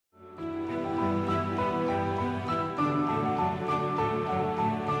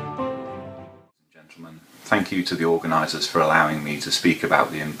thank you to the organisers for allowing me to speak about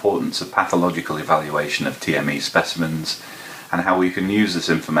the importance of pathological evaluation of TME specimens and how we can use this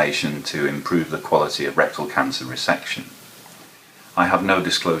information to improve the quality of rectal cancer resection. I have no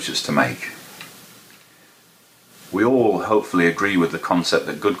disclosures to make. We all hopefully agree with the concept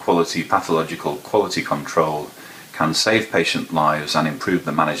that good quality pathological quality control can save patient lives and improve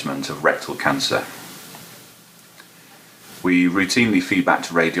the management of rectal cancer. We routinely feed back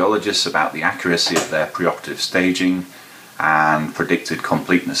to radiologists about the accuracy of their preoperative staging and predicted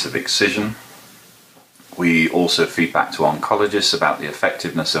completeness of excision. We also feed back to oncologists about the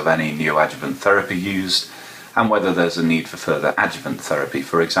effectiveness of any neoadjuvant therapy used and whether there's a need for further adjuvant therapy,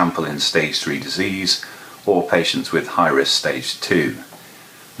 for example in stage 3 disease or patients with high-risk stage 2.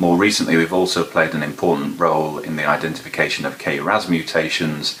 More recently, we've also played an important role in the identification of KRAS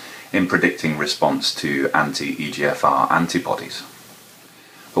mutations in predicting response to anti-EGFR antibodies.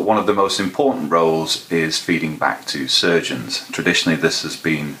 But one of the most important roles is feeding back to surgeons. Traditionally, this has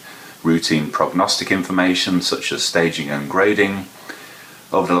been routine prognostic information such as staging and grading.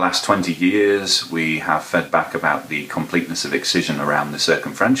 Over the last 20 years, we have fed back about the completeness of excision around the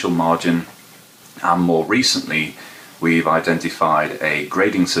circumferential margin, and more recently, we've identified a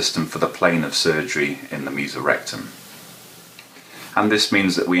grading system for the plane of surgery in the mesorectum. And this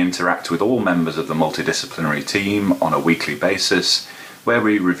means that we interact with all members of the multidisciplinary team on a weekly basis, where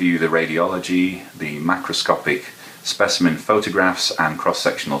we review the radiology, the macroscopic specimen photographs and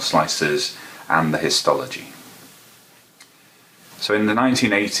cross-sectional slices, and the histology. So in the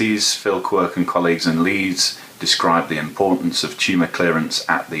 1980s, Phil Quirk and colleagues in Leeds described the importance of tumour clearance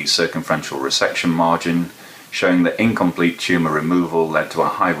at the circumferential resection margin, showing that incomplete tumour removal led to a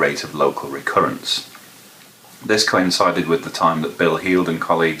high rate of local recurrence. This coincided with the time that Bill Heald and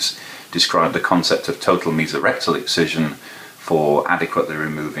colleagues described the concept of total mesorectal excision for adequately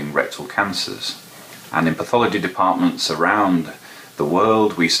removing rectal cancers. And in pathology departments around the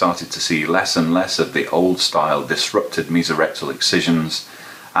world, we started to see less and less of the old-style disrupted mesorectal excisions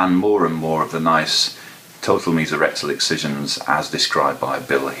and more of the nice total mesorectal excisions as described by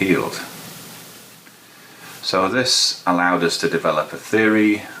Bill Heald. So this allowed us to develop a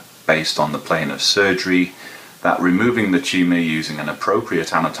theory based on the plane of surgery that removing the tumour using an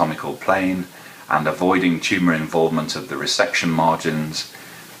appropriate anatomical plane and avoiding tumour involvement of the resection margins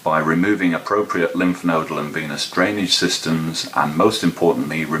by removing appropriate lymph nodal and venous drainage systems, and most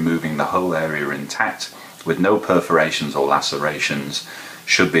importantly removing the whole area intact with no perforations or lacerations,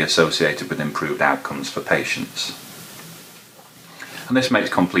 should be associated with improved outcomes for patients. And this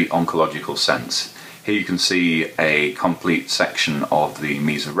makes complete oncological sense. Here you can see a complete section of the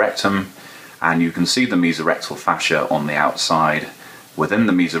mesorectum, and you can see the mesorectal fascia on the outside. Within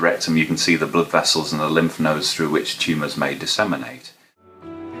the mesorectum you can see the blood vessels and the lymph nodes through which tumours may disseminate.